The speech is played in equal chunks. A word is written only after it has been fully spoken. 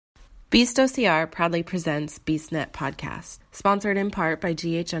Beast OCR proudly presents BeastNet Podcast, sponsored in part by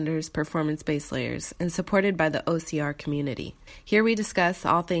GH Under's Performance Base Layers and supported by the OCR community. Here we discuss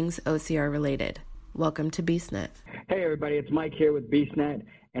all things OCR related. Welcome to BeastNet. Hey everybody, it's Mike here with BeastNet,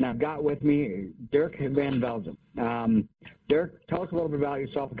 and I've got with me Dirk Van Velzen. Dirk, tell us a little bit about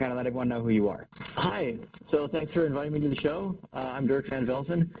yourself and kind of let everyone know who you are. Hi, so thanks for inviting me to the show. I'm Dirk Van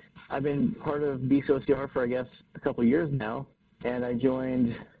Velzen. I've been part of Beast OCR for, I guess, a couple of years now, and I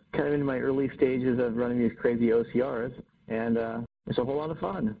joined kind of in my early stages of running these crazy OCRs, and it's a whole lot of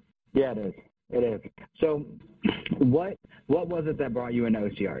fun. Yeah, it is. It is. So what was it that brought you into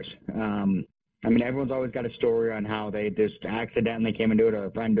OCRs? I mean, everyone's always got a story on how they just accidentally came into it or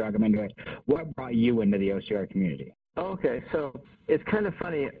a friend drug them into it. What brought you into the OCR community? Okay, so it's kind of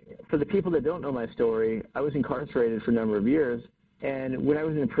funny. For the people that don't know my story, I was incarcerated for a number of years, and when I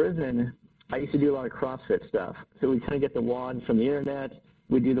was in prison, I used to do a lot of CrossFit stuff. So we kind of get the WODs from the internet.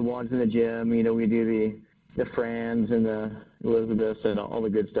 We do the WODs in the gym. You know, we do the Frans and the Elizabeths and all the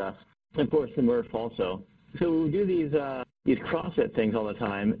good stuff. And of course, the Murph also. So we would do these CrossFit things all the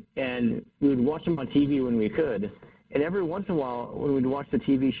time, and we would watch them on TV when we could. And every once in a while, when we'd watch the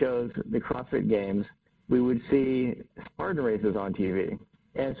TV shows, the CrossFit games, we would see Spartan races on TV.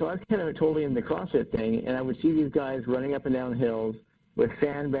 And so I was kind of totally in the CrossFit thing, and I would see these guys running up and down hills with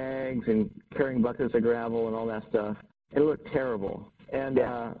sandbags and carrying buckets of gravel and all that stuff. It looked terrible. And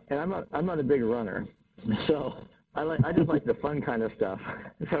I'm not a big runner, so I just like the fun kind of stuff.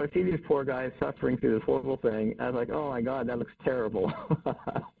 So I see these poor guys suffering through this horrible thing. I was like, oh my God, that looks terrible.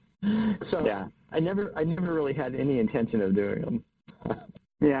 So yeah. I never really had any intention of doing them.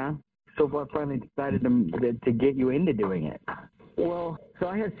 Yeah. So what finally decided to get you into doing it? Well, so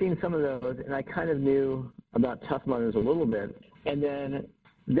I had seen some of those, and I kind of knew about Tough Mudders a little bit. And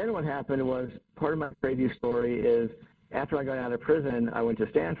then what happened was, part of my crazy story is, after I got out of prison, I went to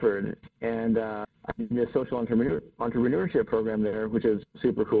Stanford, and I did the social entrepreneurship program there, which is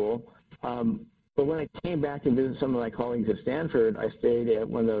super cool. But when I came back to visit some of my colleagues at Stanford, I stayed at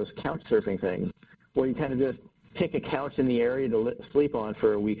one of those couch surfing things, where you kind of just pick a couch in the area to sleep on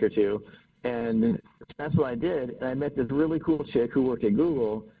for a week or two. And that's what I did. And I met this really cool chick who worked at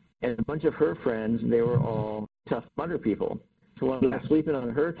Google, and a bunch of her friends, they were all Tough Mudder people. So when I was sleeping on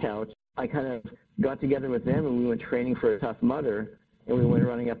her couch, I kind of got together with them, and we went training for a Tough Mudder, and we went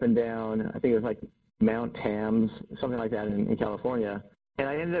running up and down, I think it was like Mount Tams, something like that in California. And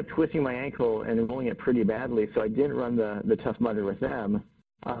I ended up twisting my ankle and rolling it pretty badly, so I didn't run the Tough Mudder with them.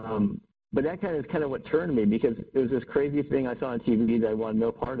 But that kind of what turned me, because it was this crazy thing I saw on TV that I wanted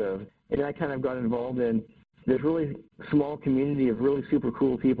no part of. And I kind of got involved in this really small community of really super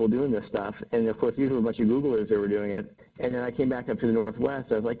cool people doing this stuff. And, of course, these were a bunch of Googlers that were doing it. And then I came back up to the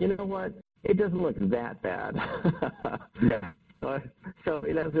Northwest. I was like, you know what? It doesn't look that bad. Yeah. So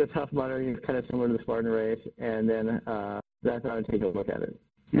it was a Tough Mudder, kind of similar to the Spartan race. And then I thought I'd take a look at it.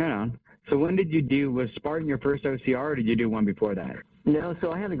 Yeah. So when did you was Spartan your first OCR, or did you do one before that? No,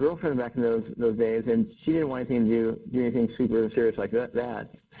 so I had a girlfriend back in those days, and she didn't want anything to do anything super serious like that.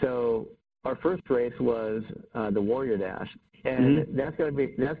 So our first race was the Warrior Dash, and that's got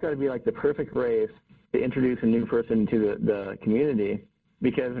to be like the perfect race to introduce a new person to the community,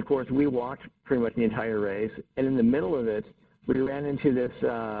 because of course we walked pretty much the entire race, and in the middle of it we ran into this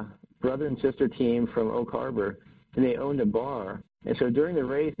brother and sister team from Oak Harbor, and they owned a bar. And so during the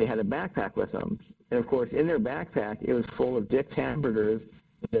race, they had a backpack with them. And, of course, in their backpack, it was full of Dick's hamburgers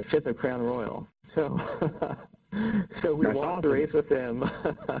and a fifth of Crown Royal. So we walked the race with them,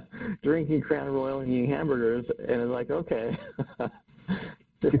 drinking Crown Royal and eating hamburgers. And I was like, okay,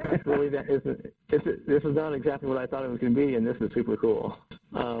 this is not exactly what I thought it was going to be, and this is super cool.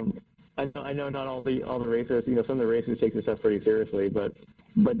 I know not all the races, some of the races take this stuff pretty seriously, but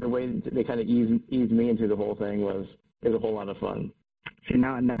the way they kind of eased me into the whole thing was a whole lot of fun. See,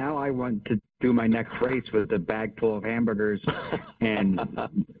 now I want to do my next race with a bag full of hamburgers and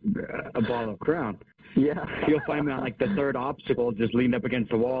a bottle of Crown. Yeah. You'll find me on like the third obstacle, just leaned up against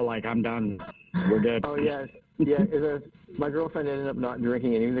the wall like, I'm done. We're good. Oh, yeah. Yeah. My girlfriend ended up not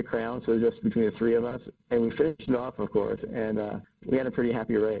drinking any of the Crown, so it was just between the three of us. And we finished it off, of course, and we had a pretty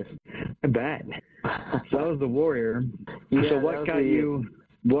happy race. I bet. So that was the Warrior. Yeah, so what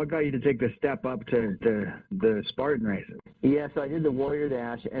got you to take the step up to the Spartan races? Yeah, so I did the Warrior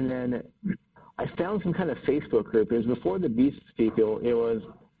Dash, and then I found some kind of Facebook group. It was before the Beast people. It was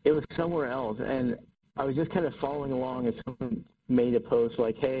somewhere else, and I was just kind of following along, and someone made a post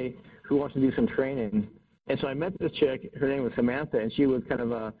like, hey, who wants to do some training? And so I met this chick. Her name was Samantha, and she was kind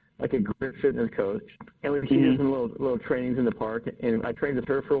of a grit fitness coach. And we did some little trainings in the park, and I trained with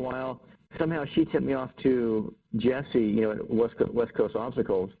her for a while. Somehow she tipped me off to Jesse, at West Coast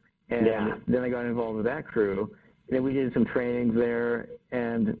Obstacles, And Yeah. then I got involved with that crew. And then we did some trainings there,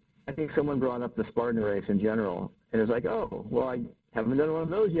 and I think someone brought up the Spartan race in general. And it was like, oh, well, I haven't done one of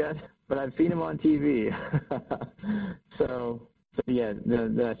those yet, but I've seen them on TV. so yeah,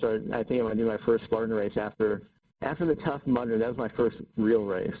 then I started, I think I'm going to do my first Spartan race after the Tough Mudder. That was my first real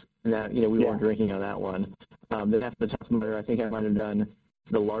race. And that, we weren't drinking on that one. Then after the Tough Mudder, I think I might have done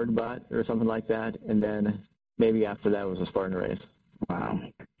the Lard Butt or something like that. And then maybe after that was a Spartan race. Wow.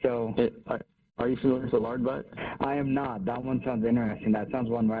 So are you familiar with the Lard Butt? I am not. That one sounds interesting. That sounds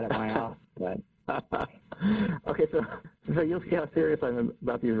one right at my house. But okay, so you'll see how serious I'm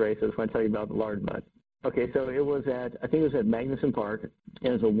about these races when I tell you about the Lard Butt. Okay, so I think it was at Magnuson Park,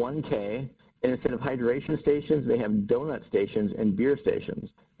 and it was a 1K, and instead of hydration stations, they have donut stations and beer stations.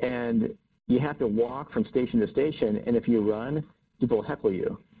 And you have to walk from station to station, and if you run, people heckle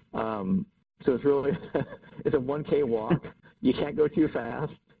you. So it's really, it's a 1K walk. You can't go too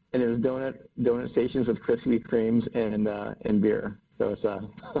fast, and there's donut stations with Krispy Kremes and beer. So it's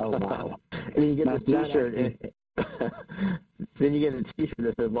oh wow! And then you get this T-shirt. Then you get a T-shirt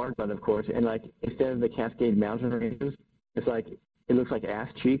that says Lard Butt, of course, and like instead of the Cascade Mountain races, it's like it looks like ass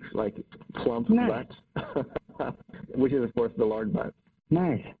cheeks, like plump butts, which is of course the Lard Butt.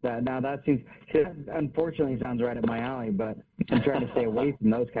 Nice. That seems, unfortunately, sounds right up my alley. But I'm trying to stay away from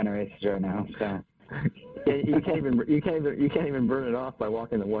those kind of races right now. So. Yeah, you can't even burn it off by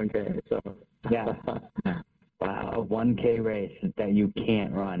walking the 1K. So. Yeah. Wow, a 1K race that you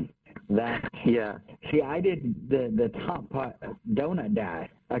can't run. That. Yeah. See, I did the top donut dash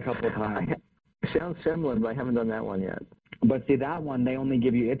a couple of times. Sounds similar, but I haven't done that one yet. But see, that one they only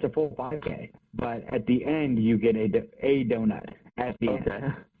give you, it's a full 5K, but at the end you get a donut at the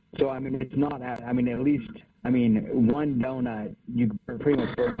end. So I mean, it's not. At least one donut you pretty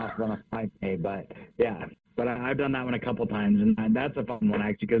much burn off on a 5K. But yeah. But I've done that one a couple times, and that's a fun one,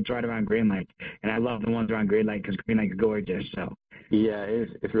 actually, because it's right around Green Lake. And I love the ones around Green Lake because Green Lake is gorgeous. So. Yeah,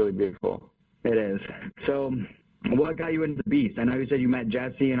 it's really beautiful. It is. So what got you into the Beast? I know you said you met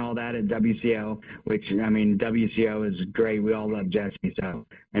Jesse and all that at WCO, which, WCO is great. We all love Jesse. So,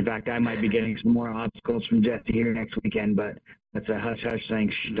 in fact, I might be getting some more obstacles from Jesse here next weekend, but that's a hush-hush thing.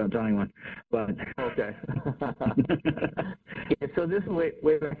 Shh, don't tell anyone. But okay. Yeah, so this is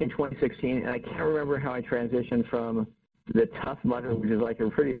way back in 2016, and I can't remember how I transitioned from the Tough Mudder, which is like a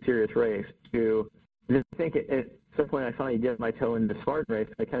pretty serious race, to I think at some point I finally dipped my toe into the Spartan race.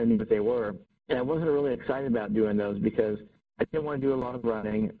 I kind of knew what they were, and I wasn't really excited about doing those because I didn't want to do a lot of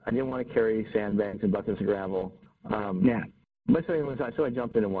running. I didn't want to carry sandbags and buckets of gravel. But so I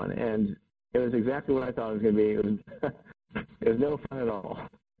jumped into one, and it was exactly what I thought it was going to be. It was no fun at all.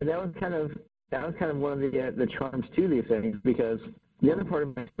 And that was kind of one of the charms to these things, because the other part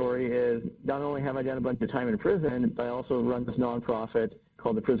of my story is not only have I done a bunch of time in prison, but I also run this nonprofit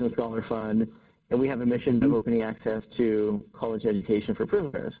called the Prison Scholar Fund, and we have a mission of opening access to college education for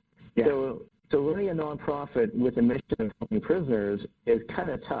prisoners. Yeah. So running a nonprofit with a mission of helping prisoners is kind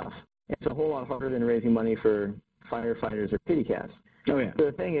of tough. It's a whole lot harder than raising money for firefighters or kitty cats. Oh yeah. So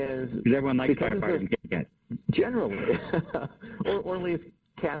the thing is, because everyone likes firefighters and kitty cats. Generally, or at least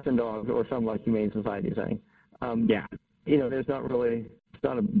cats and dogs, or some like Humane Society saying. There's not really, it's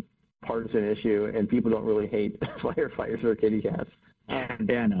not a partisan issue, and people don't really hate firefighters or kitty cats.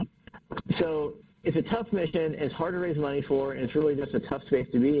 No. So it's a tough mission. It's hard to raise money for, and it's really just a tough space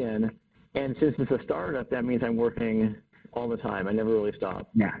to be in. And since it's a startup, that means I'm working all the time. I never really stop.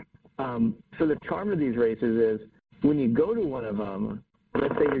 Yeah. So the charm of these races is when you go to one of them,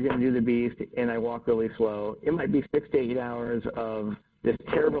 let's say you're going to do the Beast and I walk really slow, it might be 6 to 8 hours of this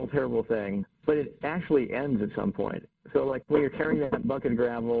terrible, terrible thing, but it actually ends at some point. So like when you're carrying that bucket of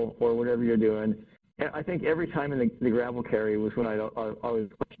gravel or whatever you're doing, I think every time in the gravel carry was when I always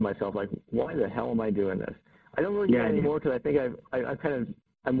questioned myself, like, why the hell am I doing this? I don't really do it anymore because I think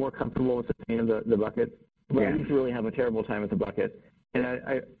I'm more comfortable with the pain of the bucket, but I used to really have a terrible time with the bucket. And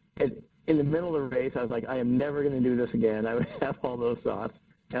in the middle of the race, I was like, I am never going to do this again. I would have all those thoughts.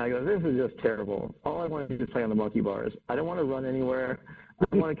 And I go, this is just terrible. All I want to do is play on the monkey bars. I don't want to run anywhere. I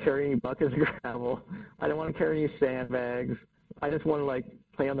don't want to carry any buckets of gravel. I don't want to carry any sandbags. I just want to,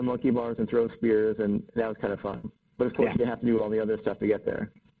 play on the monkey bars and throw spears, and that was kind of fun. But, of course, you have to do all the other stuff to get there.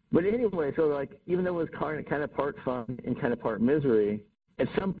 But anyway, so, even though it was kind of part fun and kind of part misery, at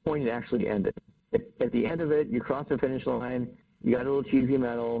some point it actually ended. At the end of it, you cross the finish line, you got a little cheesy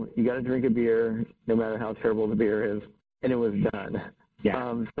medal, you got to drink a beer, no matter how terrible the beer is, and it was done.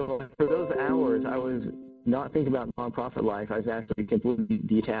 Yeah. So for those hours, I was not thinking about nonprofit life. I was actually completely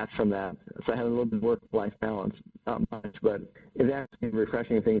detached from that. So I had a little bit of work-life balance, not much, but it's actually a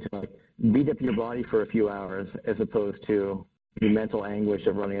refreshing thing to beat up your body for a few hours as opposed to the mental anguish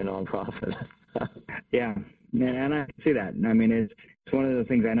of running a nonprofit. Yeah, and I see that. I mean, it's one of the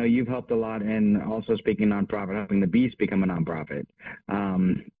things I know you've helped a lot in also speaking nonprofit, helping the Beast become a nonprofit.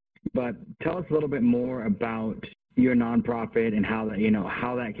 But tell us a little bit more about your nonprofit and how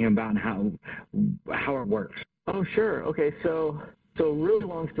that came about and how it works. Oh, sure. Okay, so really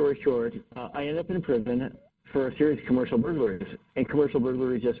long story short, I ended up in prison for a series of commercial burglaries. And commercial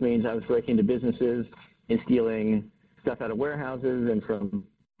burglary just means I was breaking into businesses and stealing stuff out of warehouses and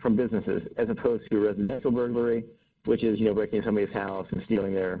from businesses, as opposed to residential burglary, which is, breaking into somebody's house and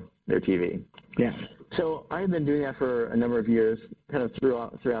stealing their TV. Yeah. So I had been doing that for a number of years, kind of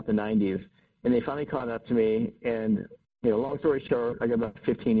throughout the 90s, and they finally caught up to me. And, long story short, I got about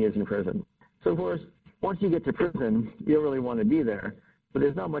 15 years in prison. So, of course, once you get to prison, you don't really want to be there, but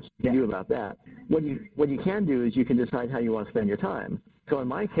there's not much you can do about that. What you can do is you can decide how you want to spend your time. So in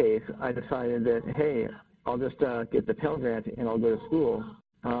my case, I decided that, hey, I'll just get the Pell Grant and I'll go to school.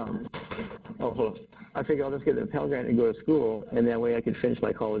 I figured I'll just get the Pell Grant and go to school, and that way I could finish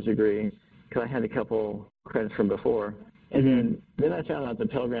my college degree because I had a couple credits from before. And then I found out the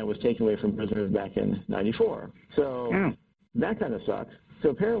Pell Grant was taken away from prisoners back in '94. So that kind of sucks. So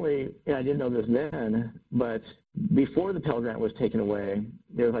apparently, I didn't know this then, but before the Pell Grant was taken away,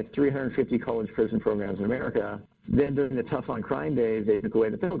 there was like 350 college prison programs in America. Then during the Tough on Crime days, they took away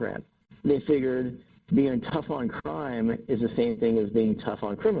the Pell Grant. They figured being tough on crime is the same thing as being tough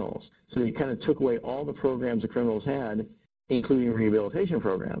on criminals. So they kind of took away all the programs the criminals had, including rehabilitation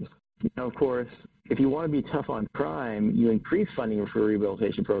programs. Now, of course, if you want to be tough on crime, you increase funding for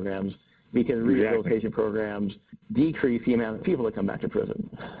rehabilitation programs, because rehabilitation programs decrease the amount of people that come back to prison.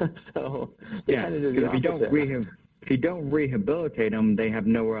 So they kind of do the opposite. If you don't rehabilitate them, they have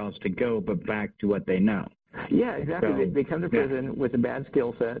nowhere else to go but back to what they know. Yeah, exactly. So, they come to prison with a bad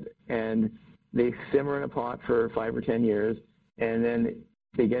skill set, and they simmer in a pot for 5 or 10 years, and then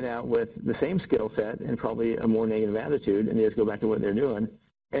they get out with the same skill set and probably a more negative attitude, and they just go back to what they're doing.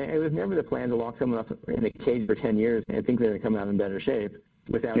 And it was never the plan to lock someone up in a cage for 10 years and think they're going to come out in better shape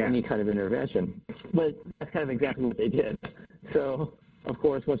without any kind of intervention. But that's kind of exactly what they did. So, of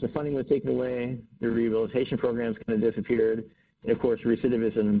course, once the funding was taken away, the rehabilitation programs kind of disappeared. And, of course,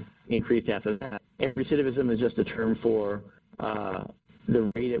 recidivism increased after that. And recidivism is just a term for the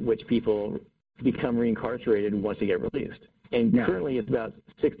rate at which people become reincarcerated once they get released. And currently it's about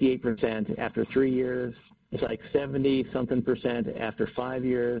 68% after 3 years. It's like 70-something% after 5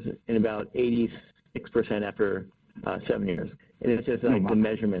 years, and about 86% after 7 years. And it's just like the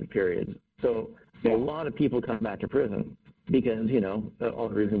measurement periods. So a lot of people come back to prison because, all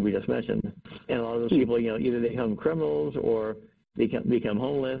the reasons we just mentioned. And a lot of those people, either they become criminals or they become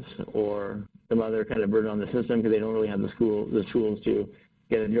homeless or some other kind of burden on the system because they don't really have the tools to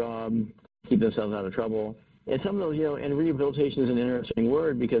get a job, keep themselves out of trouble. And some of those, and rehabilitation is an interesting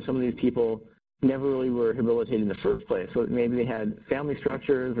word because some of these people never really were rehabilitated in the first place. So maybe they had family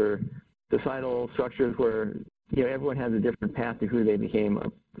structures or societal structures where, everyone has a different path to who they became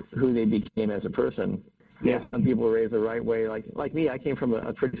as a person. Yeah. Some people were raised the right way. Like me, I came from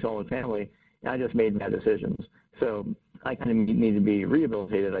a pretty solid family, and I just made bad decisions. So I kind of need to be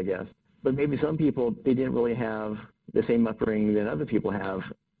rehabilitated, I guess. But maybe some people, they didn't really have the same upbringing that other people have,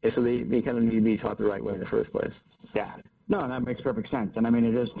 and so they kind of need to be taught the right way in the first place. Yeah. No, that makes perfect sense. And I mean,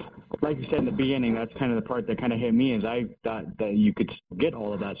 it is, like you said in the beginning, that's kind of the part that kind of hit me is I thought that you could get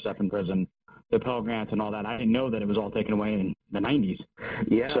all of that stuff in prison, the Pell Grants and all that. I didn't know that it was all taken away in the 90s.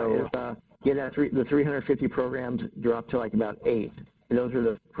 Yeah. So, the 350 programs dropped to like about 8. And those are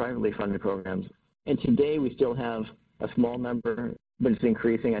the privately funded programs. And today we still have a small number, but it's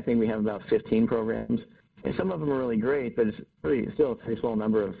increasing. I think we have about 15 programs. And some of them are really great, but it's still a pretty small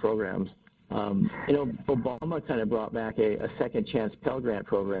number of programs. Obama kind of brought back a second chance Pell Grant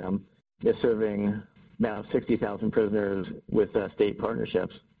program that's serving about 60,000 prisoners with state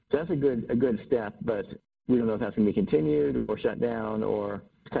partnerships. So that's a good step, but we don't know if that's going to be continued or shut down, or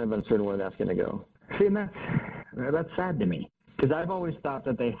it's kind of uncertain where that's going to go. See, and that's sad to me because I've always thought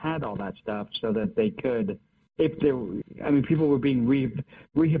that they had all that stuff so that they could, people were being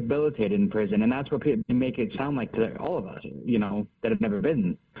rehabilitated in prison, and that's what they make it sound like to all of us, that have never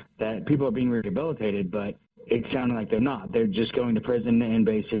been, that people are being rehabilitated, but it sounded like they're not. They're just going to prison and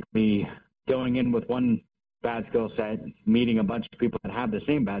basically going in with one bad skill set, meeting a bunch of people that have the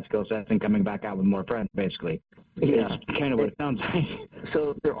same bad skill sets, and coming back out with more friends, basically. Yeah. It's kind of what it sounds like.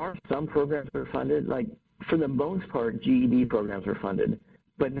 So there are some programs that are funded. Like, for the most part, GED programs are funded,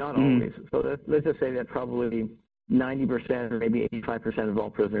 but not always. So let's just say that probably 90% or maybe 85% of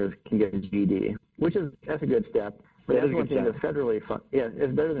all prisoners can get a GED, that's a good step. But that's one thing that's federally funded. Yeah,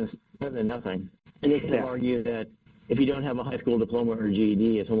 it's better than nothing. And they can argue that if you don't have a high school diploma or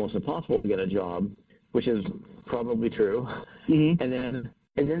GED, it's almost impossible to get a job, which is probably true. Mm-hmm.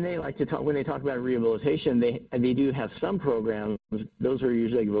 And then they like to talk, when they talk about rehabilitation, they do have some programs. Those are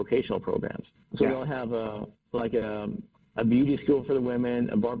usually like vocational programs. So they'll have a beauty school for the women,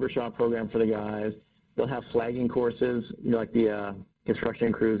 a barbershop program for the guys. They'll have flagging courses, like the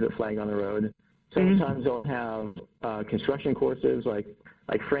construction crews that flag on the road. Sometimes they'll have construction courses like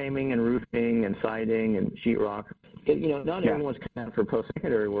framing and roofing and siding and sheetrock. Not everyone's cut out for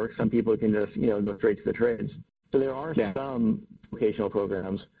post-secondary work. Some people can just, go straight to the trades. So there are some vocational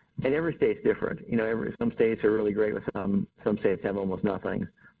programs, and every state's different. Some states are really great with some states have almost nothing,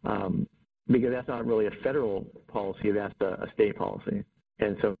 because that's not really a federal policy, that's a state policy.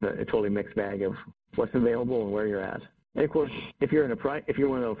 And so it's a totally mixed bag of what's available and where you're at. And of course, if you're in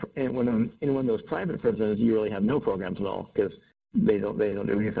one of those private prisons, you really have no programs at all because they don't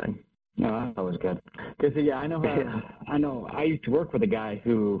do anything. No, that was good. Because I know I used to work with a guy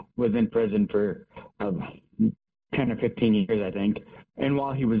who was in prison for 10 or 15 years, I think. And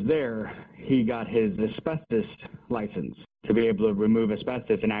while he was there, he got his asbestos license to be able to remove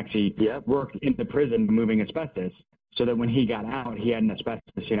asbestos and actually work in the prison removing asbestos, so that when he got out, he had an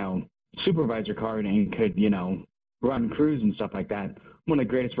asbestos, supervisor card and could, run crews and stuff like that. One of the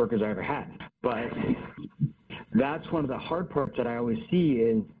greatest workers I ever had. But that's one of the hard parts that I always see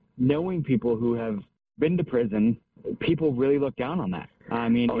is knowing people who have been to prison. People really look down on that. I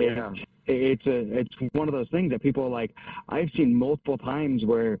mean, it's one of those things that people like. I've seen multiple times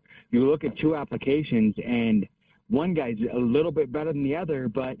where you look at two applications and one guy's a little bit better than the other,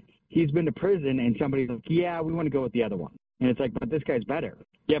 but he's been to prison, and somebody's like, yeah, we want to go with the other one. And it's like, but this guy's better.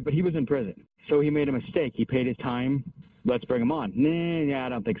 Yeah, but he was in prison. So he made a mistake. He paid his time. Let's bring him on. I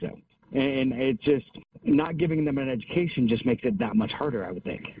don't think so. And it's just not giving them an education just makes it that much harder, I would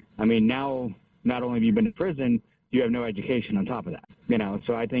think. I mean, now not only have you been in prison, you have no education on top of that.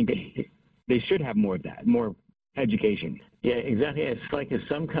 So I think they should have more of that, more education. Yeah, exactly. It's like in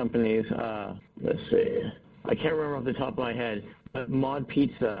some companies, let's see, I can't remember off the top of my head, but Mod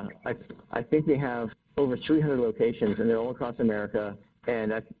Pizza, I think they have over 300 locations, and they're all across America,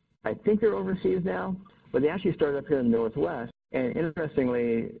 and I think they're overseas now, but they actually started up here in the Northwest, and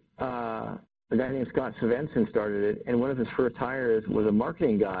interestingly, a guy named Scott Svensson started it, and one of his first hires was a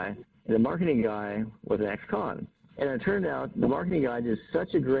marketing guy, and the marketing guy was an ex-con. And it turned out the marketing guy did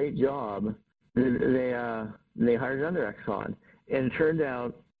such a great job, they hired another ex-con. And it turned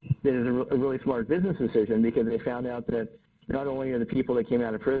out that it was a really smart business decision because they found out that not only are the people that came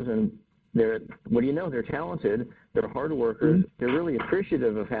out of prison, they're talented, they're hard workers, they're really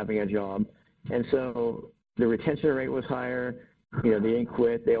appreciative of having a job. And so the retention rate was higher. They didn't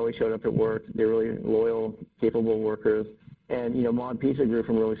quit. They always showed up at work. They're really loyal, capable workers. And, Mod Pizza grew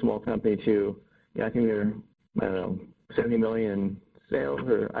from a really small company to, I think they're, $70 million in sales,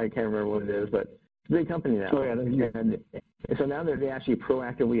 or I can't remember what it is, but it's a big company now. Oh, yeah. And so now they actually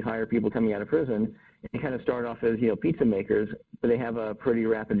proactively hire people coming out of prison and kind of start off as, pizza makers, but they have a pretty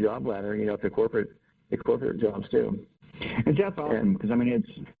rapid job ladder, to corporate jobs too. And that's awesome because,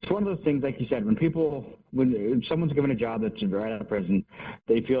 it's one of those things, like you said, when someone's given a job that's right out of prison,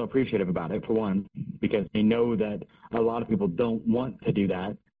 they feel appreciative about it, for one, because they know that a lot of people don't want to do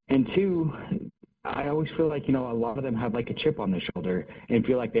that. And two, I always feel like, a lot of them have like a chip on their shoulder and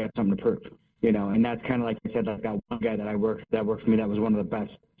feel like they have something to prove, and that's kind of like I said, I got one guy that worked for me that was one of the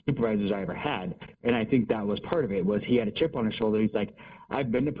best supervisors I ever had. And I think that was part of it, was he had a chip on his shoulder. He's like,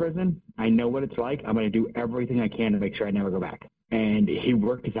 I've been to prison. I know what it's like. I'm going to do everything I can to make sure I never go back. And he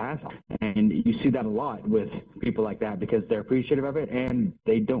worked his ass off. And you see that a lot with people like that because they're appreciative of it and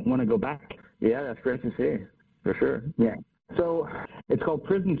they don't want to go back. Yeah, that's great to see, for sure. Yeah. So it's called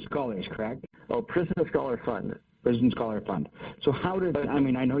Prison Scholars, correct? Oh, Prison Scholar Fund. Prison Scholar Fund. So how does,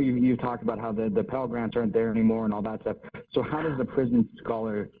 I know you talked about how the Pell Grants aren't there anymore and all that stuff. So how does the Prison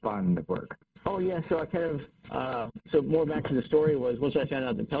Scholar Fund work? Oh, yeah, so I kind of, so more back to the story was once I found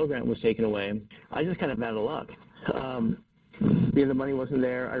out the Pell Grant was taken away, I just kind of out of luck. The money wasn't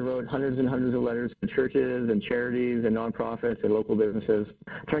there. I wrote hundreds and hundreds of letters to churches and charities and nonprofits and local businesses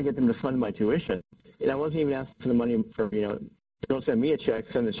trying to get them to fund my tuition. And I wasn't even asking for the money for, don't send me a check,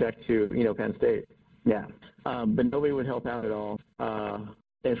 send the check to, Penn State. Yeah. But nobody would help out at all.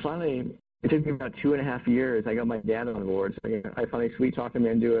 And finally, it took me about 2.5 years. I got my dad on board. So I finally sweet-talked him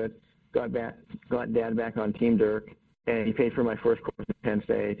into it, got Dad back on Team Dirk, and he paid for my first course at Penn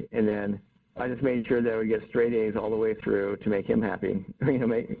State. And then I just made sure that I would get straight A's all the way through to make him happy,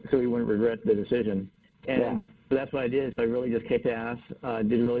 so he wouldn't regret the decision. And so that's what I did. So I really just kicked ass,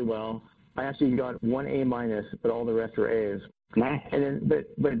 did really well. I actually got 1 A-, but all the rest were A's. Nice. And then,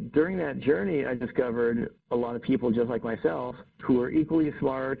 but during that journey, I discovered a lot of people just like myself who were equally as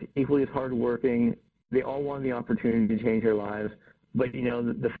smart, equally as hardworking. They all wanted the opportunity to change their lives. But,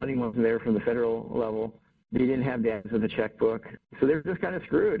 the funding wasn't there from the federal level. They didn't have dads with a checkbook. So they're just kind of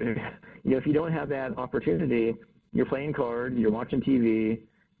screwed. If you don't have that opportunity, you're playing cards, you're watching TV,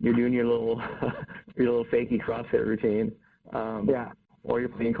 you're doing your little fakey CrossFit routine. Or you're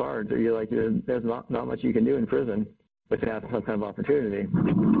playing cards, or you're like, there's not much you can do in prison without some kind of opportunity.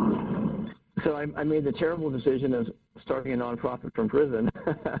 So I made the terrible decision of starting a nonprofit from prison,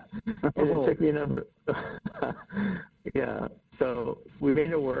 and it took me another. So we made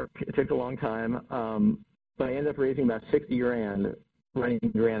it work. It took a long time, but I ended up raising about $60,000 running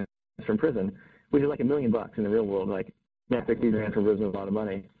grants from prison, which is like $1 million in the real world. Like that $60,000 from prison is a lot of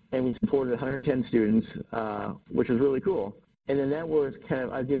money, and we supported 110 students, which was really cool. And then that was I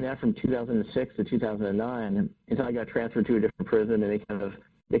was doing that from 2006 to 2009 until I got transferred to a different prison, and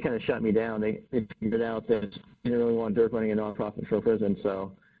they kind of shut me down. They figured out that I didn't really want Dirk running a nonprofit for a prison,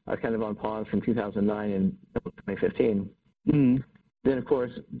 so I was kind of on pause from 2009 until 2015. Mm-hmm. Then, of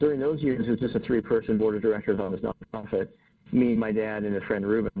course, during those years, it was just a 3-person board of directors on this nonprofit, me, my dad, and a friend,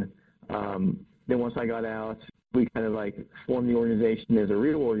 Ruben. Then once I got out, we kind of formed the organization as a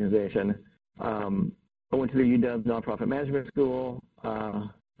real organization. I went to the UW Nonprofit Management School.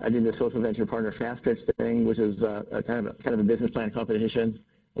 I did the Social Venture Partner Fast Pitch thing, which is a kind of a business plan competition.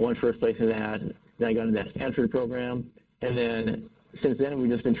 I won first place in that. Then I got into that Stanford program. And then since then,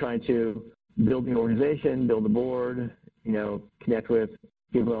 we've just been trying to build the organization, build the board, connect with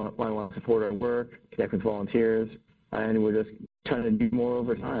people who want to support our work, connect with volunteers, and we're just trying to do more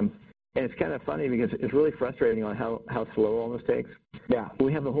over time. And it's kind of funny because it's really frustrating on how slow all this takes. Yeah,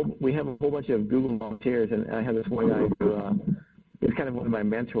 we have a whole bunch of Google volunteers, and I have this one guy who is kind of one of my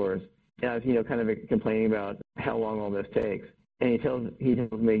mentors. And I was, kind of complaining about how long all this takes. And he tells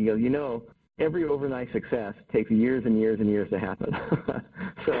me, he goes, every overnight success takes years and years and years to happen.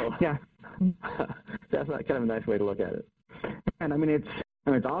 So yeah, that's kind of a nice way to look at it.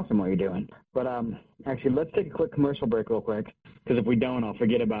 And it's awesome what you're doing. But actually, let's take a quick commercial break real quick, because if we don't, I'll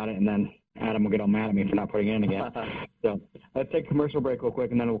forget about it, and then Adam will get all mad at me for not putting it in again. So let's take a commercial break real quick,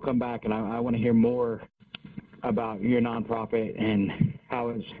 and then we'll come back, and I want to hear more about your nonprofit and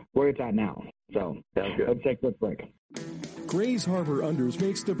where it's at now. So let's take a quick break. Grays Harbor Unders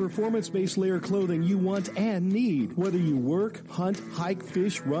makes the performance-based layer clothing you want and need. Whether you work, hunt, hike,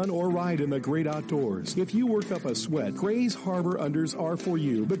 fish, run, or ride in the great outdoors. If you work up a sweat, Grays Harbor Unders are for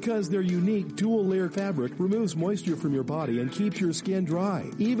you because their unique dual-layer fabric removes moisture from your body and keeps your skin dry,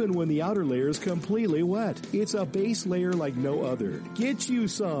 even when the outer layer is completely wet. It's a base layer like no other. Get you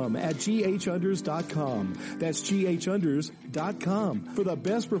some at ghunders.com. That's ghunders.com for the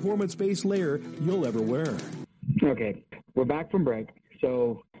best performance-based layer you'll ever wear. Okay, we're back from break.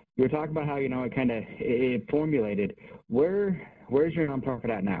 So you were talking about how, it formulated. Where's your nonprofit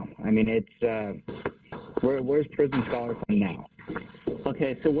at now? It's where's Prison Scholar Fund now?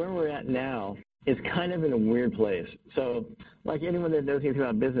 Okay, so where we're at now is kind of in a weird place. So like anyone that knows anything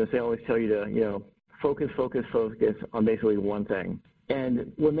about business, they always tell you to, focus on basically one thing.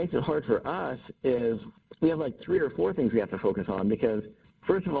 And what makes it hard for us is we have 3 or 4 things we have to focus on because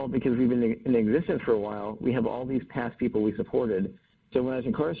first of all, because we've been in existence for a while, we have all these past people we supported. So when I was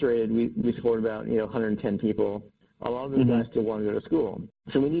incarcerated, we supported about 110 people. A lot of those guys still want to go to school.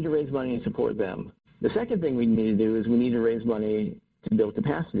 So we need to raise money and support them. The second thing we need to do is we need to raise money to build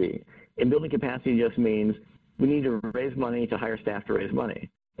capacity. And building capacity just means we need to raise money to hire staff to raise money.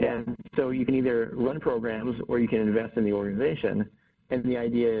 And so you can either run programs or you can invest in the organization. And the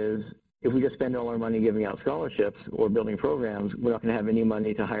idea is, if we just spend all our money giving out scholarships or building programs, we're not going to have any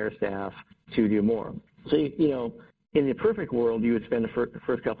money to hire staff to do more. So, in the perfect world, you would spend the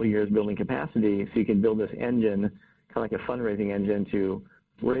first couple of years building capacity so you can build this engine, kind of like a fundraising engine, to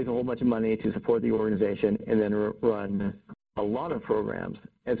raise a whole bunch of money to support the organization and then run a lot of programs,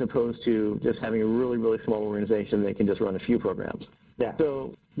 as opposed to just having a really, really small organization that can just run a few programs. Yeah.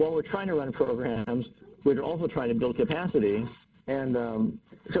 So while we're trying to run programs, we're also trying to build capacity. And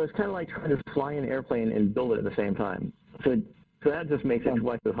so it's kind of like trying to fly an airplane and build it at the same time. So that just makes it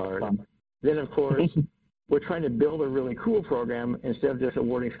twice as hard. Then, of course, we're trying to build a really cool program instead of just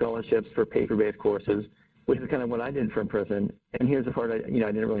awarding scholarships for paper-based courses, which is kind of what I did from prison. And here's the part I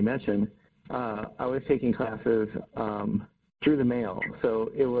didn't really mention. I was taking classes through the mail.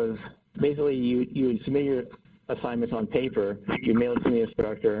 So it was basically you would submit your assignments on paper, you'd mail it to the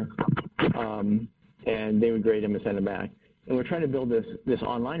instructor, and they would grade them and send them back. And we're trying to build this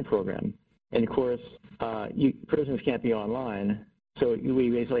online program. And, of course, prisons can't be online, so we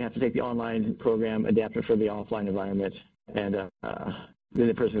basically have to take the online program, adapt it for the offline environment, and then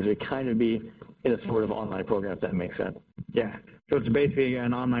the prisoners would kind of be in a sort of online program, if that makes sense. Yeah. So it's basically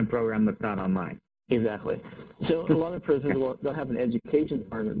an online program that's not online. Exactly. So a lot of prisons they'll have an education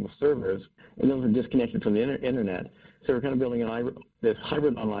department with servers, and those are disconnected from the internet. So we're kind of building this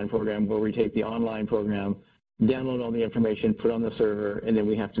hybrid online program where we take the online program, download all the information, put it on the server, and then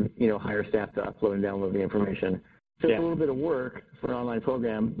we have to hire staff to upload and download the information. So it's a little bit of work for an online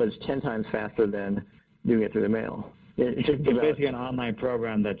program, but it's 10 times faster than doing it through the mail. It's basically an online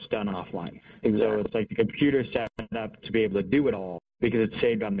program that's done offline. Exactly. So it's like the computer set up to be able to do it all because it's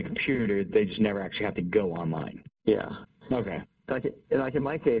saved on the computer. They just never actually have to go online. Yeah. Okay. Like in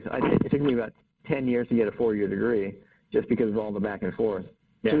my case, it took me about 10 years to get a 4-year degree just because of all the back and forth.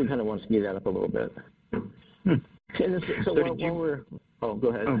 Yeah. So we kind of want to speed that up a little bit. Oh, go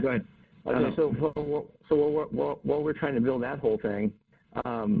ahead. Oh, go ahead. Okay, so while we're trying to build that whole thing,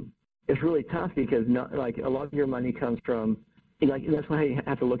 it's really tough because a lot of your money comes from, that's why you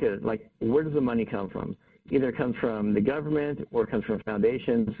have to look at it, where does the money come from? Either it comes from the government, or it comes from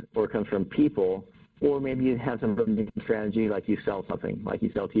foundations, or it comes from people, or maybe you have some strategy, like you sell something, like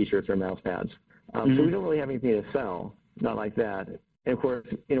you sell T-shirts or mouse pads. So we don't really have anything to sell, not like that. And of course,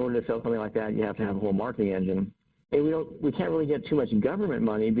 in order to sell something like that, you have to have a whole marketing engine. And we can't really get too much government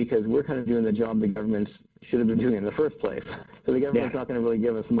money because we're kind of doing the job the government should have been doing in the first place. So the government's not going to really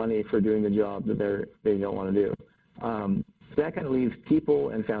give us money for doing the job that they don't want to do. So that kind of leaves people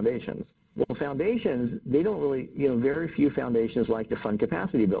and foundations. Well, foundations, they don't really, very few foundations like to fund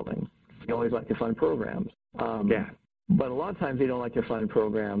capacity building. They always like to fund programs. But a lot of times they don't like to fund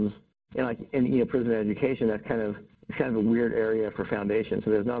programs. And in prison education, it's kind of a weird area for foundations.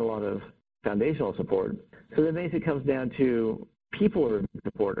 So there's not a lot of foundational support. So then basically it comes down to people are a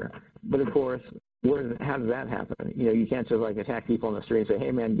supporter. But of course, how does that happen? You can't just attack people on the street and say,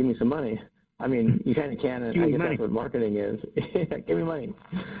 hey man, give me some money. I mean, you kind of can, and I guess that's what marketing is. Give me money.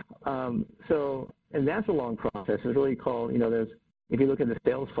 And that's a long process. It's really called, if you look at the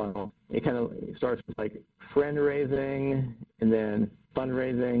sales funnel, it kind of starts with friend raising, and then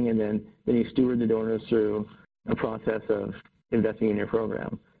fundraising, and then you steward the donors through a process of investing in your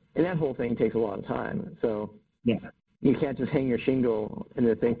program. And that whole thing takes a lot of time. So you can't just hang your shingle and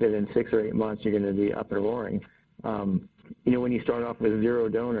then think that in 6 or 8 months you're going to be up and roaring. When you start off with 0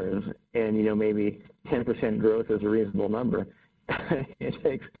 donors and, maybe 10% growth is a reasonable number,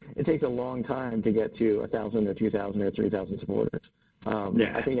 it takes a long time to get to 1,000 or 2,000 or 3,000 supporters.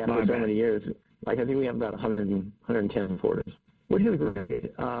 I think after so many years, I think we have about 110 supporters, which is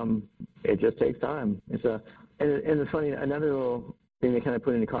great. It just takes time. And it's funny, another little thing that kind of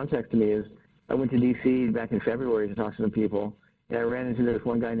put into context to me is I went to D.C. back in February to talk to some people, and I ran into this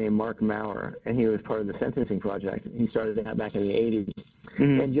one guy named Mark Maurer, and he was part of the Sentencing Project. He started that back in the 80s.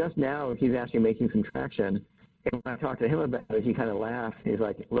 And just now he's actually making some traction. And when I talked to him about it, he kind of laughed. He's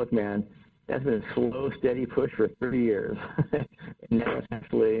like, look, man, that's been a slow, steady push for 30 years. And now it's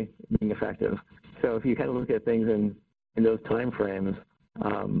actually being effective. So if you kind of look at things in those time frames,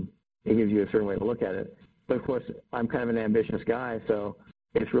 it gives you a certain way to look at it. But, of course, I'm kind of an ambitious guy, so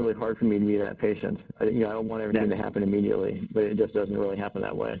it's really hard for me to be that patient. I don't want everything to happen immediately, but it just doesn't really happen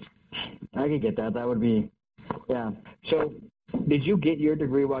that way. I could get that. That would be, So did you get your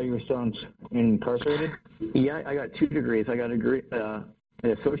degree while you were still incarcerated? Yeah, I got 2 degrees. I got a degree, an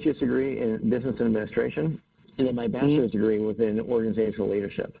associate's degree in business and administration, and then my bachelor's degree was in organizational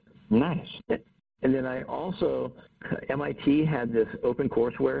leadership. Nice. And then I also, MIT had this open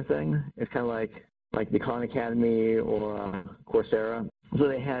courseware thing. It's kind of like the Khan Academy or Coursera. So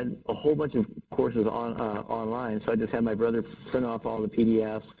they had a whole bunch of courses online. So I just had my brother print off all the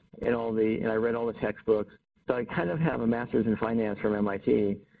PDFs and I read all the textbooks. So I kind of have a master's in finance from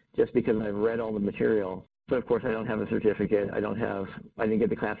MIT just because I've read all the material. But of course I don't have a certificate. I didn't get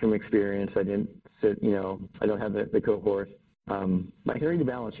the classroom experience. I didn't sit, I don't have the cohort. I can read the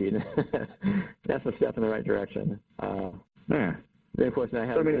balance sheet. That's a step in the right direction. Then of course,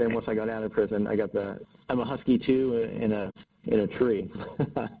 then once I got out of prison, I'm a Husky too in a tree.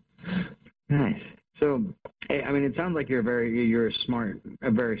 Nice. So, I mean, it sounds like you're a very smart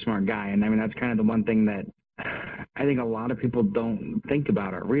guy, and I mean that's kind of the one thing that I think a lot of people don't think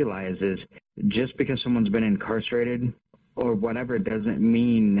about or realize is just because someone's been incarcerated or whatever doesn't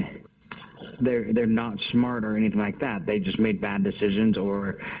mean they're not smart or anything like that. They just made bad decisions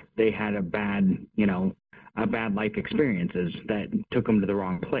or they had a bad life experiences that took them to the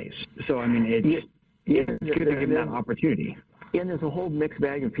wrong place. So, I mean, it's good to give them that opportunity. Yeah, and there's a whole mixed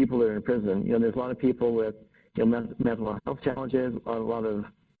bag of people that are in prison. There's a lot of people with mental health challenges, a lot of,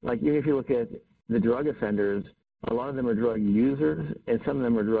 even if you look at the drug offenders, a lot of them are drug users, and some of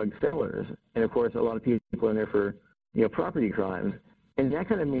them are drug sellers. And, of course, a lot of people in there for property crimes. And that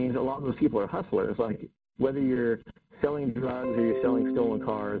kind of means a lot of those people are hustlers. Like whether you're selling drugs or you're selling stolen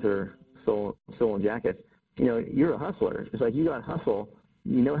cars or stolen jackets, you're a hustler. It's like you got to hustle.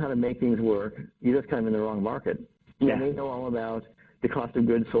 You know how to make things work. You're just kind of in the wrong market. Yeah. And they know all about the cost of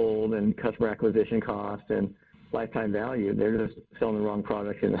goods sold and customer acquisition cost and lifetime value. They're just selling the wrong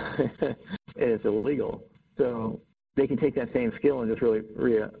product and it's illegal. So they can take that same skill and just really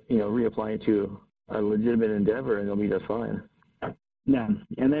reapply it to a legitimate endeavor, and they'll be just fine. Yeah,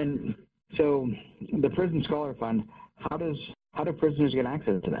 and then so the Prison Scholar Fund, how do prisoners get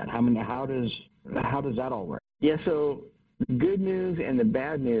access to that? How does that all work? Yeah, so the good news and the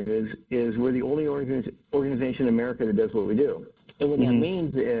bad news is we're the only organization in America that does what we do. And what that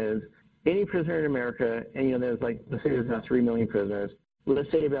means is any prisoner in America, and there's let's say there's about 3 million prisoners,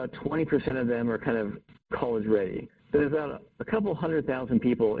 let's say about 20% of them are kind of college ready. So there's about a couple 100,000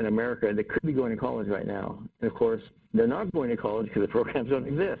 people in America that could be going to college right now. And of course, they're not going to college because the programs don't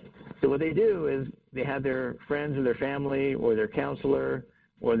exist. So what they do is they have their friends or their family or their counselor,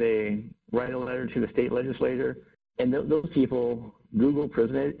 or they write a letter to the state legislature, and those people Google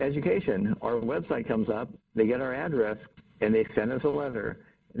prison education. Our website comes up, they get our address, and they send us a letter.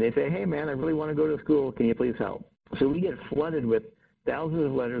 And they say, hey, man, I really want to go to school. Can you please help? So we get flooded with thousands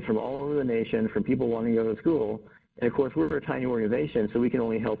of letters from all over the nation from people wanting to go to school. And, of course, we're a tiny organization, so we can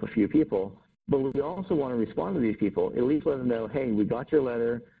only help a few people. But we also want to respond to these people, at least let them know, hey, we got your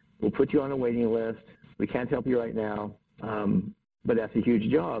letter. We'll put you on a waiting list. We can't help you right now, but that's a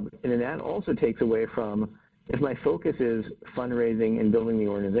huge job. And then that also takes away from, if my focus is fundraising and building the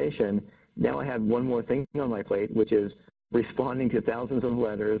organization, now I have one more thing on my plate, which is responding to thousands of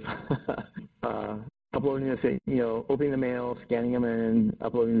letters, uploading this, opening the mail, scanning them in,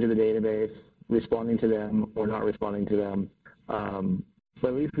 uploading them to the database, responding to them or not responding to them. But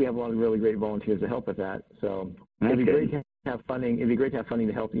at least we have a lot of really great volunteers to help with that. So it'd be great to have funding. It'd be great to have funding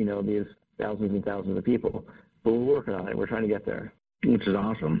to help, these thousands and thousands of people. But we're working on it. We're trying to get there. Which is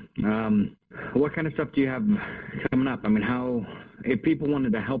awesome. What kind of stuff do you have coming up? I mean, if people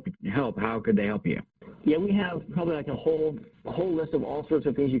wanted to help, how could they help you? Yeah, we have probably a whole list of all sorts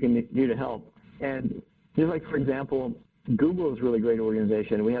of things you can do to help. And just for example, Google is a really great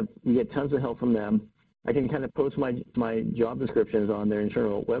organization. We get tons of help from them. I can kind of post my job descriptions on their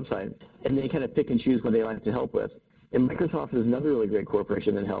internal website, and they kind of pick and choose what they like to help with. And Microsoft is another really great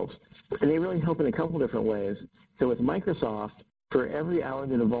corporation that helps. And they really help in a couple different ways. So with Microsoft, for every hour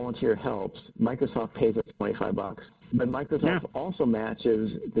that a volunteer helps, Microsoft pays us $25. But Microsoft also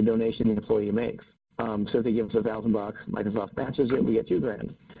matches the donation the employee makes. So if they give us $1,000, Microsoft matches it, we get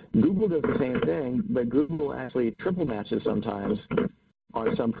 $2,000. Google does the same thing, but Google actually triple matches sometimes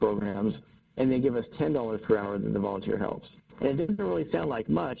on some programs, and they give us $10 per hour that the volunteer helps. And it doesn't really sound like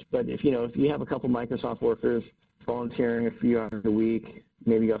much, but if you have a couple Microsoft workers volunteering a few hours a week,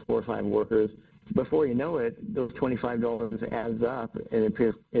 maybe you got 4 or 5 workers, before you know it, those $25 adds up, and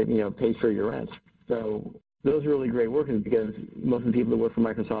it pays for your rent. So those are really great workers because most of the people that work for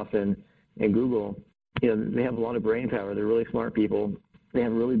Microsoft and Google, they have a lot of brain power. They're really smart people. They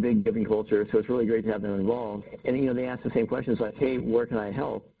have a really big giving culture, so it's really great to have them involved. And, they ask the same questions like, hey, where can I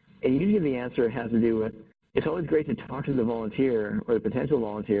help? And usually the answer has to do with, it's always great to talk to the volunteer or the potential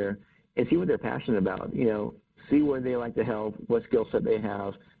volunteer and see what they're passionate about, see where they like to help, what skill set they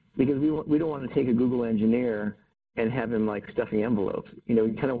have, because we don't want to take a Google engineer and have him stuffing envelopes. We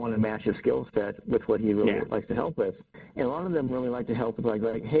kind of want to match his skill set with what he really likes to help with. And a lot of them really like to help with like,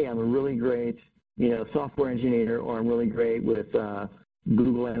 hey, I'm a really great, software engineer, or I'm really great with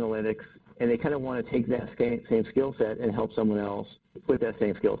Google Analytics, and they kind of want to take that same skill set and help someone else with that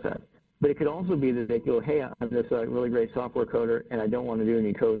same skill set. But it could also be that they go, hey, I'm this really great software coder, and I don't want to do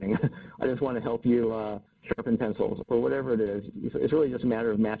any coding. I just want to help you sharpen pencils, or whatever it is. It's really just a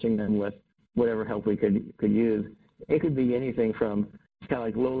matter of matching them with whatever help we could use. It could be anything from kind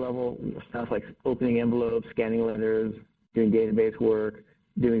of low-level stuff like opening envelopes, scanning letters, doing database work,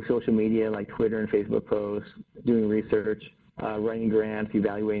 doing social media like Twitter and Facebook posts, doing research, writing grants,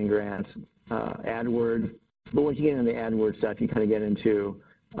 evaluating grants, AdWords. But once you get into the AdWords stuff, you kind of get into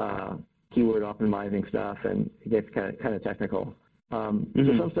keyword optimizing stuff, and it gets kind of technical. So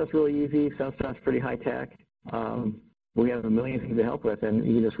some stuff's really easy, some stuff's pretty high tech. We have a million things to help with, and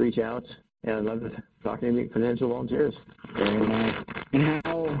you can just reach out, and I'd love to talk to potential volunteers. And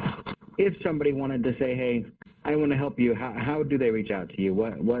how, if somebody wanted to say, hey, I want to help you, how do they reach out to you?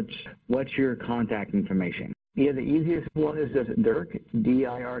 What's your contact information? Yeah, the easiest one is just Dirk,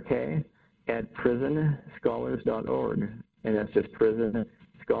 D-I-R-K, at prisonscholars.org, and that's just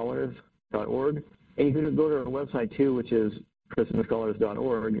prisonscholars.org. And you can go to our website, too, which is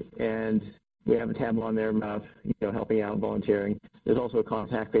prisonscholars.org, and We have a tab on there about helping out, volunteering. There's also a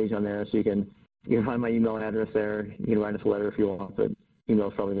contact page on there, so you can find my email address there. You can write us a letter if you want, but email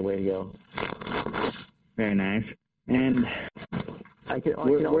is probably the way to go. Very nice. And I can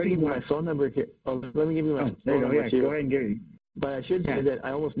also give you my phone number here. Oh, let me give you my phone number too. Go ahead and give it. But I should say that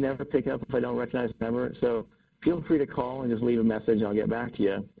I almost never pick up if I don't recognize the number. So feel free to call and just leave a message, and I'll get back to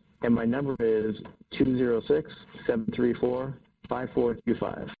you. And my number is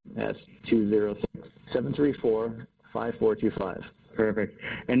 206-734-5425. That's 206-734-5425. Perfect.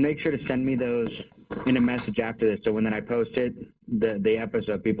 And make sure to send me those in a message after this, so when I post it, the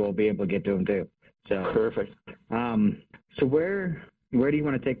episode, people will be able to get to them too. So perfect. So where do you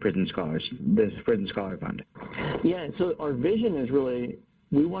want to take Prison Scholars, this Prison Scholar Fund? Yeah, so our vision is really,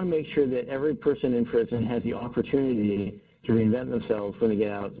 we want to make sure that every person in prison has the opportunity to reinvent themselves when they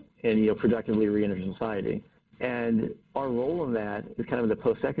get out and productively reenter society. And our role in that is kind of the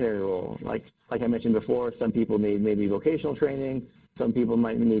post-secondary role. Like I mentioned before, some people need maybe vocational training, some people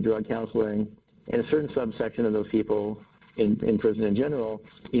might need drug counseling, and a certain subsection of those people in prison in general,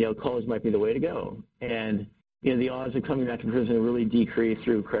 college might be the way to go. And the odds of coming back to prison really decrease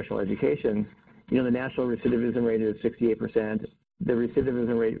through correctional education. The national recidivism rate is 68%. The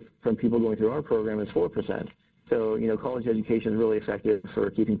recidivism rate from people going through our program is 4%. So, college education is really effective for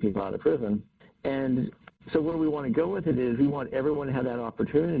keeping people out of prison. And so where we want to go with it is we want everyone to have that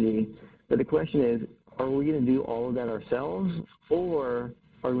opportunity. But the question is, are we going to do all of that ourselves, or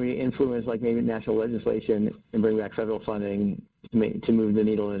are we influence like maybe national legislation and bring back federal funding to move the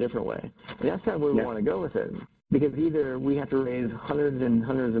needle in a different way? And that's kind of where we want to go with it. Because either we have to raise hundreds and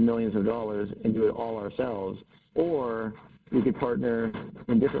hundreds of millions of dollars and do it all ourselves, or we could partner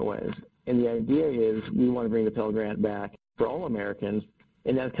in different ways. And the idea is we want to bring the Pell Grant back for all Americans.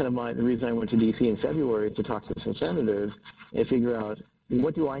 And that's kind of the reason I went to D.C. in February, to talk to some senators and figure out,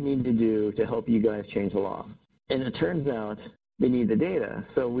 what do I need to do to help you guys change the law? And it turns out they need the data.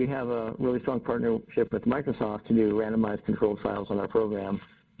 So we have a really strong partnership with Microsoft to do randomized controlled trials on our program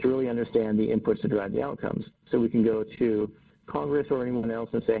to really understand the inputs to drive the outcomes. So we can go to Congress or anyone else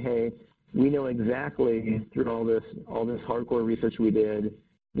and say, hey, we know exactly through all this hardcore research we did,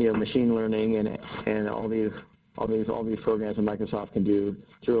 machine learning and all these programs that Microsoft can do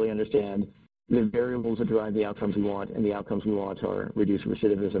to really understand the variables that drive the outcomes we want, and the outcomes we want are reduced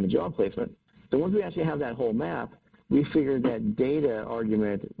recidivism and job placement. So once we actually have that whole map, we figured that data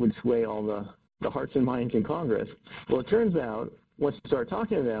argument would sway all the hearts and minds in Congress. Well, it turns out, once you start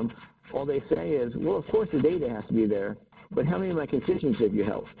talking to them, all they say is, well, of course the data has to be there, but how many of my constituents have you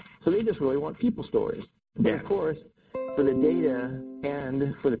helped? So they just really want people stories. But of course, for the data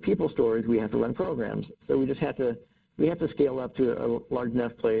and for the people stories, we have to run programs. So we have to scale up to a large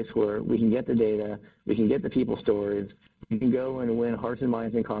enough place where we can get the data, we can get the people stories, we can go and win hearts and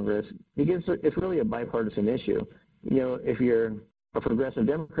minds in Congress, because it's really a bipartisan issue. If you're a progressive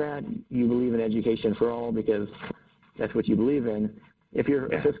Democrat, you believe in education for all because that's what you believe in. If you're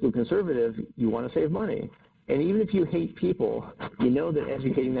a fiscal conservative, you want to save money. And even if you hate people, you know that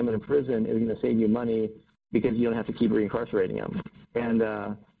educating them in a prison is going to save you money because you don't have to keep reincarcerating them. And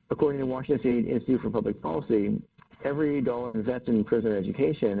according to Washington State Institute for Public Policy, every dollar invested in prison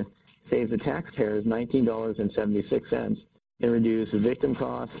education saves the taxpayers $19.76 and reduces victim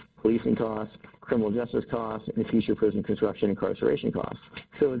costs, policing costs, criminal justice costs, and future prison construction and incarceration costs.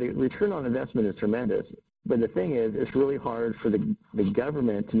 So the return on investment is tremendous. But the thing is, it's really hard for the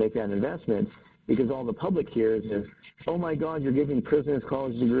government to make that investment, because all the public hears is, oh my God, you're giving prisoners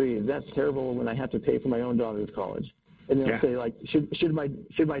college degrees. That's terrible when I have to pay for my own daughter's college. And they'll say, like, should my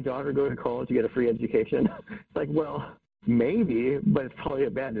daughter go to college to get a free education? It's like, well, maybe, but it's probably a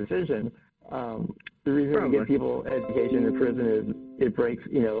bad decision. The reason we get people education in prison is it breaks,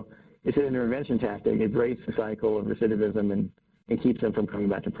 it's an intervention tactic. It breaks the cycle of recidivism and keeps them from coming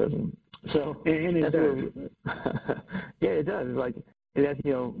back to prison. So, and it does. Yeah, it does. It's like, that's,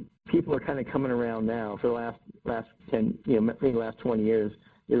 people are kind of coming around now. For the last 10, maybe the last 20 years,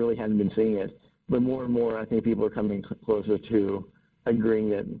 they really haven't been seeing it. But more and more, I think people are coming closer to agreeing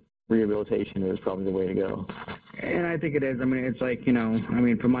that rehabilitation is probably the way to go. And I think it is. I mean, it's like,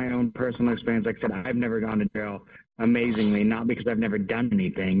 from my own personal experience, like I said, I've never gone to jail, amazingly, not because I've never done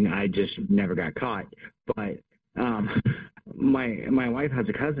anything. I just never got caught. But my wife has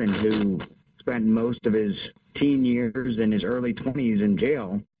a cousin who spent most of his teen years and his early 20s in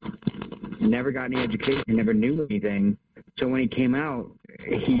jail, never got any education, never knew anything. So when he came out,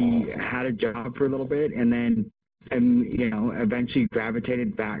 he had a job for a little bit, and then, eventually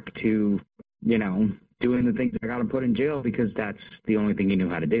gravitated back to, doing the things that got him put in jail because that's the only thing he knew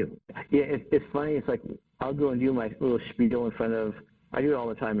how to do. Yeah, it's funny. It's like I'll go and do my little spiel in front of I do it all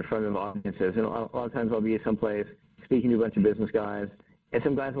the time in front of audiences, and a lot of times I'll be someplace speaking to a bunch of business guys, and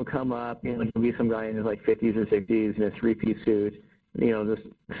some guys will come up, you know, there'll be some guy in his like 50s or 60s in a three-piece suit, you know, this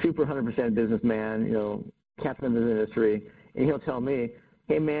super 100% businessman, you know, captain of his industry, and he'll tell me,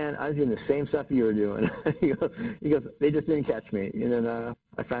 hey man, I was doing the same stuff you were doing. he goes, they just didn't catch me. And then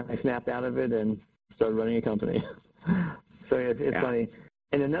I finally snapped out of it and started running a company. So it's funny.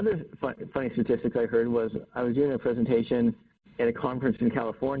 And another funny statistic I heard was I was doing a presentation at a conference in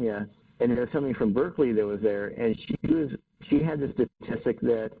California, and there was somebody from Berkeley that was there, and she had the statistic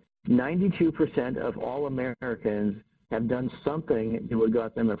that 92% of all Americans have done something that would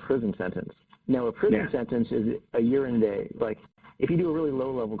got them a prison sentence. Now, a prison sentence is a year and a day. Like, if you do a really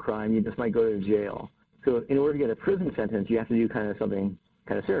low-level crime, you just might go to jail. So in order to get a prison sentence, you have to do kind of something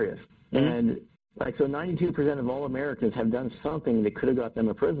kind of serious. Mm-hmm. And like, so 92% of all Americans have done something that could have got them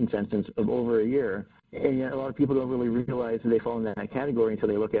a prison sentence of over a year. And yet a lot of people don't really realize that they fall in that category until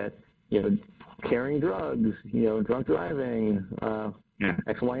they look at, you know, carrying drugs, you know, drunk driving,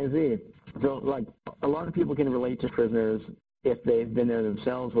 X, Y, and Z. So, like, a lot of people can relate to prisoners if they've been there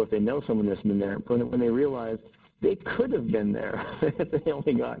themselves or if they know someone that's been there, when they realize they could have been there if they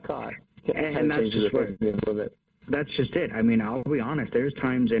only got caught. And that's just it. I mean, I'll be honest. There's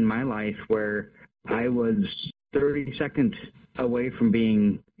times in my life where I was 30 seconds away from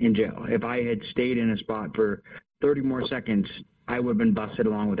being in jail. If I had stayed in a spot for 30 more seconds, I would have been busted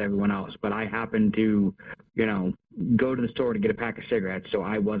along with everyone else. But I happened to, you know, go to the store to get a pack of cigarettes, so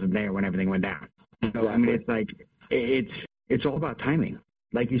I wasn't there when everything went down. So, I mean, it's like, it's all about timing.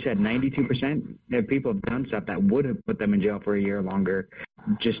 Like you said, 92% of people have done stuff that would have put them in jail for a year longer.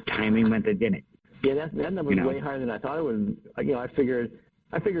 Just timing meant they didn't. Yeah, that number is way higher than I thought it would. You know, I figured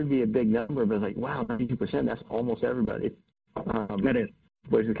it'd be a big number, but it's like, wow, 92%, that's almost everybody. That is.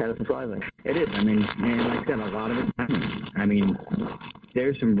 Which is kind of surprising. It is. I mean, and like I said, a lot of it's timing. I mean,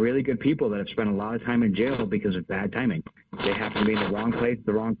 there's some really good people that have spent a lot of time in jail because of bad timing. They happen to be in the wrong place at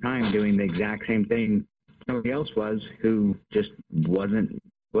the wrong time doing the exact same thing somebody else was who just wasn't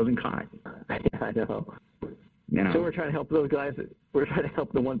caught. Yeah, I know. You know. So we're trying to help those guys. We're trying to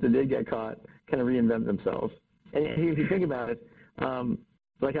help the ones that did get caught kind of reinvent themselves. And if you think about it,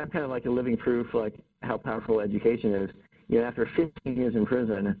 like I'm kind of like a living proof, like how powerful education is. You know, after 15 years in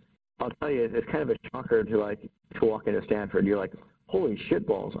prison, I'll tell you, it's kind of a shocker to walk into Stanford. You're like, holy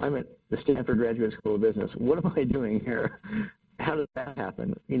shitballs, I'm at the Stanford Graduate School of Business. What am I doing here? How did that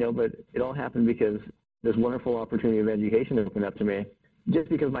happen? You know, but it all happened because this wonderful opportunity of education opened up to me just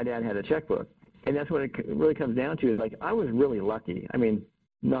because my dad had a checkbook. And that's what it really comes down to is, like, I was really lucky. I mean,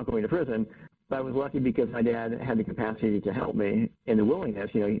 not going to prison, but I was lucky because my dad had the capacity to help me and the willingness.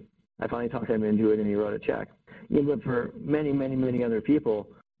 You know, I finally talked him into it, and he wrote a check. You know, but for many, many, many other people,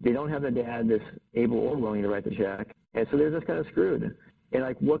 they don't have a dad that's able or willing to write the check, and so they're just kind of screwed. And,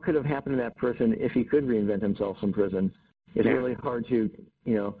 like, what could have happened to that person if he could reinvent himself from prison? It's really hard to,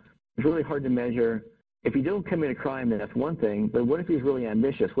 you know, it's really hard to measure. If you don't commit a crime, then that's one thing, but what if he's really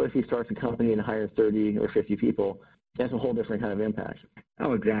ambitious? What if he starts a company and hires 30 or 50 people? That's a whole different kind of impact.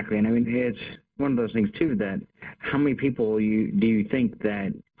 Oh, exactly. And I mean, it's one of those things, too, that how many people do you think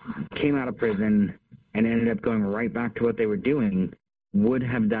that came out of prison and ended up going right back to what they were doing would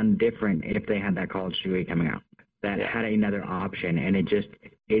have done different if they had that college degree coming out, that had another option? And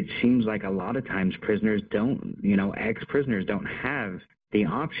it seems like a lot of times prisoners don't, you know, ex-prisoners don't have the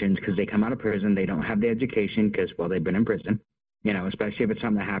options because they come out of prison, they don't have the education because, well, they've been in prison. You know, especially if it's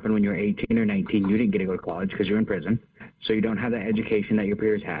something that happened when you were 18 or 19, you didn't get to go to college because you're in prison. So you don't have that education that your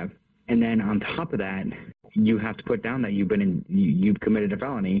peers have. And then on top of that, you have to put down that you've committed a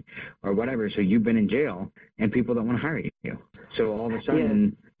felony or whatever. So you've been in jail and people don't want to hire you. So all of a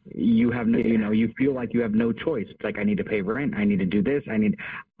sudden you have no, you know, you feel like you have no choice. It's like, I need to pay rent. I need to do this.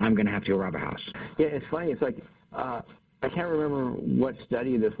 I'm going to have to go rob a house. Yeah. It's funny. It's like, I can't remember what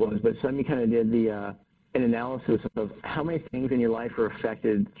study this was, but somebody kind of did an analysis of how many things in your life are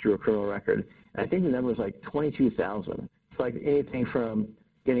affected through a criminal record. And I think the number was like 22,000. It's like anything from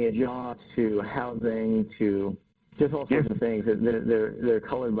getting a job to housing to just all sorts of things. They're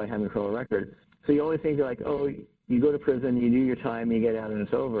colored by having a criminal record. So you always think like, oh, you go to prison, you do your time, you get out, and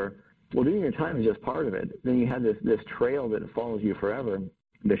it's over. Well, doing your time is just part of it. Then you have this trail that follows you forever.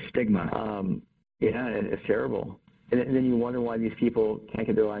 The stigma. It's terrible. And then you wonder why these people can't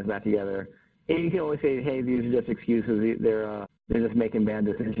get their lives back together. And you can always say, hey, these are just excuses. They're just making bad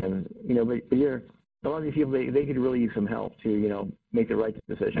decisions. You know, but a lot of these people, they could really use some help to, you know, make the right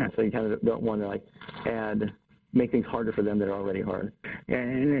decision. Yeah. So you kind of don't want to, like, make things harder for them that are already hard. Yeah,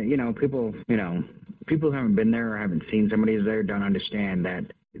 and, people who haven't been there or haven't seen somebody who's there don't understand that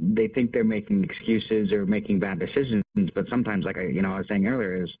they think they're making excuses or making bad decisions, but sometimes, like I was saying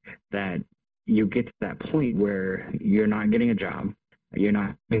earlier, is that you get to that point where you're not getting a job, you're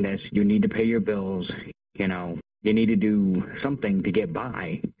not doing this, you need to pay your bills, you need to do something to get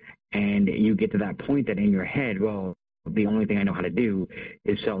by, and you get to that point that in your head, well, the only thing I know how to do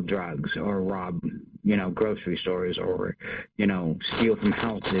is sell drugs or rob, grocery stores or, steal from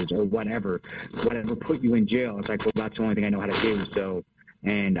houses or whatever put you in jail. It's like, well, that's the only thing I know how to do. So,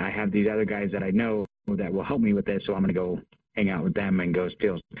 and I have these other guys that I know that will help me with this. So I'm going to go hang out with them and go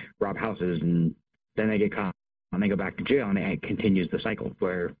rob houses. And then they get caught and they go back to jail, and it continues the cycle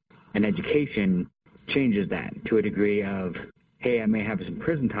where an education changes that to a degree of, hey, I may have some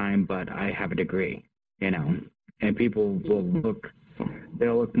prison time, but I have a degree, and people will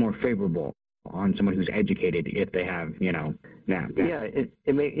they'll look more favorable on someone who's educated if they have, that. Yeah,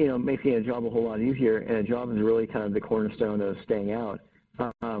 it makes getting a job a whole lot easier, and a job is really kind of the cornerstone of staying out.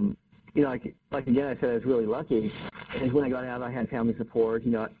 Like again, I said I was really lucky. And when I got out, I had family support.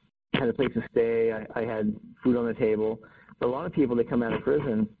 I had a place to stay. I had food on the table. But a lot of people that come out of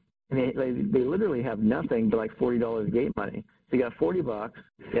prison, and they literally have nothing but like $40 gate money. So you got $40.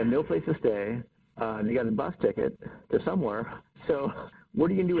 They have no place to stay. You got a bus ticket to somewhere. So what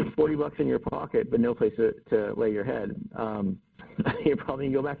are you going to do with $40 in your pocket but no place to lay your head? You're probably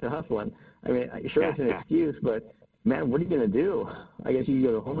going to go back to hustling. I mean, sure, it's an excuse, but, man, what are you going to do? I guess you can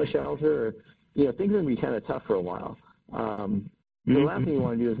go to a homeless shelter or, things are going to be kind of tough for a while. The last thing you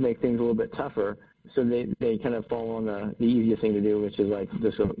want to do is make things a little bit tougher so they kind of fall on the easiest thing to do, which is like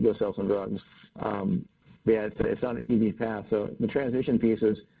just go sell some drugs. It's not an easy path. So the transition piece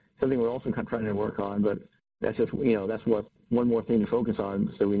is something we're also trying to work on, but that's just, that's one more thing to focus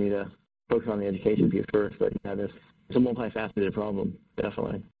on. So we need to focus on the education piece first. But it's a multifaceted problem,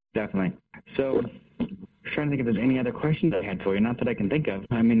 definitely. Definitely. So I'm trying to think if there's any other questions I had for you, not that I can think of.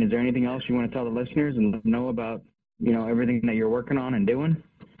 I mean, is there anything else you want to tell the listeners and let them know about, everything that you're working on and doing?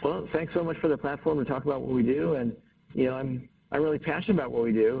 Well, thanks so much for the platform to talk about what we do. And, I'm really passionate about what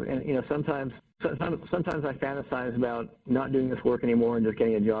we do. And, sometimes I fantasize about not doing this work anymore and just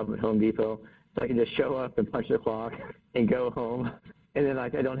getting a job at Home Depot so I can just show up and punch the clock and go home. And then I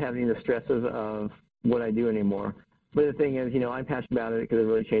don't have any of the stresses of what I do anymore. But the thing is, I'm passionate about it because it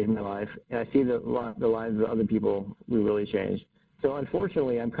really changed my life. And I see the lives of other people we really changed. So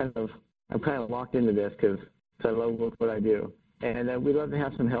unfortunately, I'm kind of locked into this because I love what I do. And we'd love to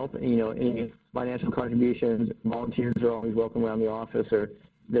have some help. Any financial contributions, volunteers are always welcome around the office, or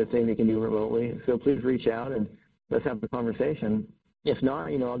there's things they can do remotely. So please reach out and let's have the conversation. If not,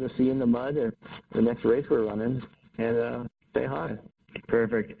 I'll just see you in the mud or the next race we're running and say hi.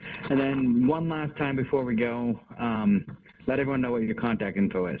 Perfect. And then one last time before we go, let everyone know what your contact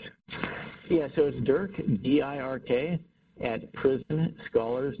info is. Yeah, so it's Dirk, D-I-R-K, at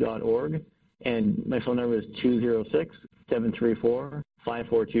prisonscholars.org. And my phone number is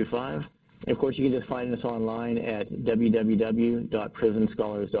 206-734-5425. And, of course, you can just find us online at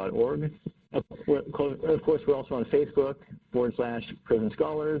www.prisonscholars.org. Of course, we're also on Facebook, /Prison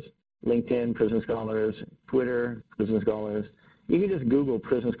Scholars, LinkedIn, Prison Scholars, Twitter, Prison Scholars. You can just Google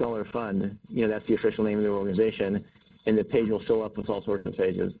Prison Scholar Fund. That's the official name of the organization, and the page will show up with all sorts of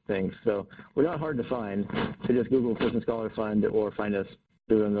things. So we're not hard to find. So just Google Prison Scholar Fund or find us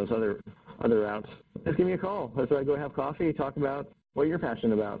through those other routes. Just give me a call. Let's go have coffee, talk about what you're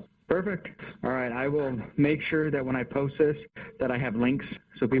passionate about. Perfect. All right. I will make sure that when I post this that I have links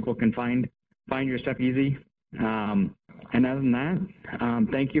so people can find your stuff easy. And other than that,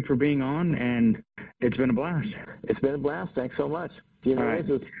 thank you for being on, and it's been a blast. It's been a blast. Thanks so much. See you in the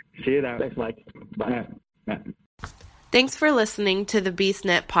races. See you there. Thanks, Mike. Bye. Yeah. Thanks for listening to the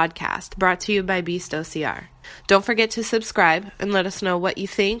BeastNet podcast, brought to you by Beast OCR. Don't forget to subscribe and let us know what you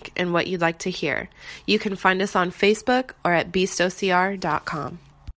think and what you'd like to hear. You can find us on Facebook or at beastocr.com.